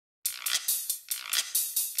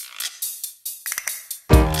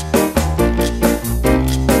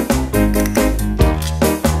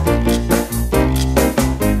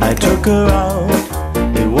took her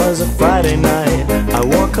out. It was a Friday night. I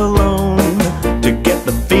walk alone to get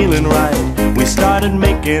the feeling right. We started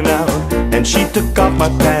making out and she took off my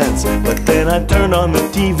pants, but then I turned on the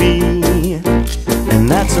TV. And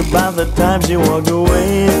that's about the time she walked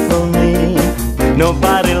away from me.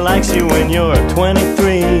 Nobody likes you when you're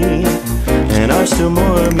 23 and are still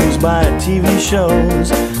more amused by TV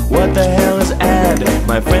shows. What the hell is ad?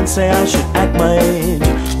 My friends say I should act my age.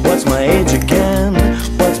 What's my age again?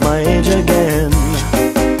 What's my age again?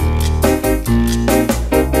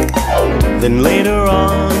 Then later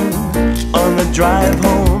on the drive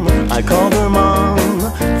home, I called her mom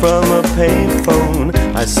from a payphone.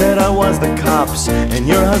 I said I was the cops and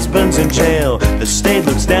your husband's in jail. The state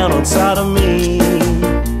looks down on sodomy.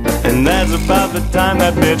 And that's about the time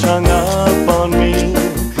that bitch hung up on me.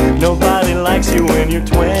 Nobody likes you when you're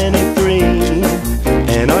 23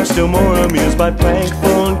 and are still more amused by prank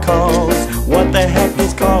phone calls. What the heck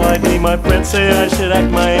is call ID? My friends say I should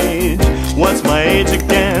act my age. What's my age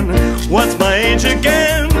again? What's my age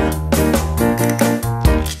again?